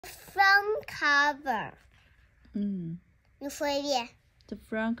front cover. 你说一遍。The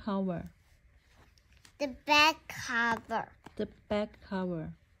front cover. The back cover. The back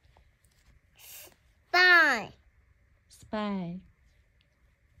cover. Spine. Spy.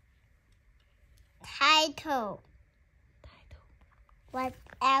 Title. What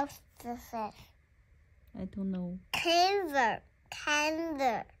else does it? I don't know. Canver.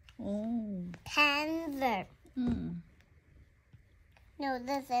 Canver. Oh. Canver. No,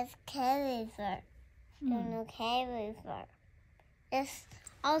 this is canver. No, canver. This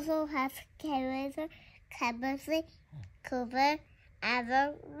also has canver, canvas, cover, and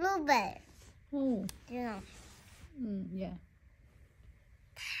ruler. Oh. You know. Yeah.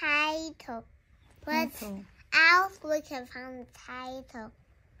 Title. What Title. else we can find title?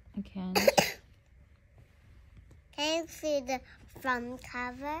 I can. Can you see the front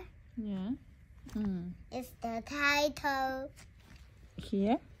cover? Yeah. It's the title.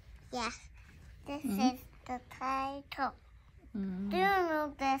 Here? Yes, this is the title. Do you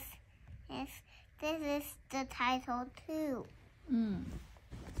know this is the title too?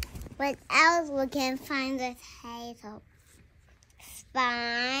 What else we can find the title?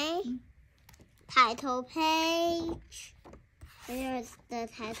 Spine, title page. Here's the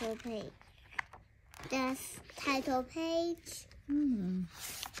title page. This title page.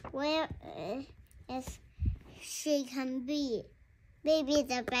 Where is she can be? Maybe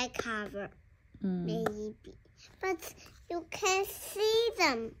the back cover. Maybe. But you can't see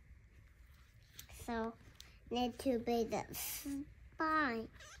them. So need to be the spine.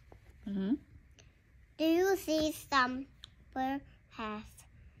 Do you see somewhere has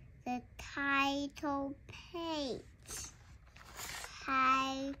the title page?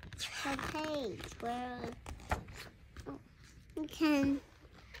 Title page. Where you can.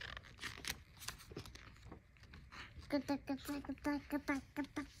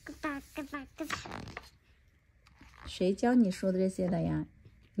 谁教你说的这些的呀？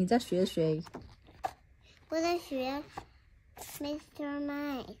你在学谁？我在学 Mr.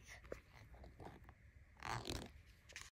 Mike。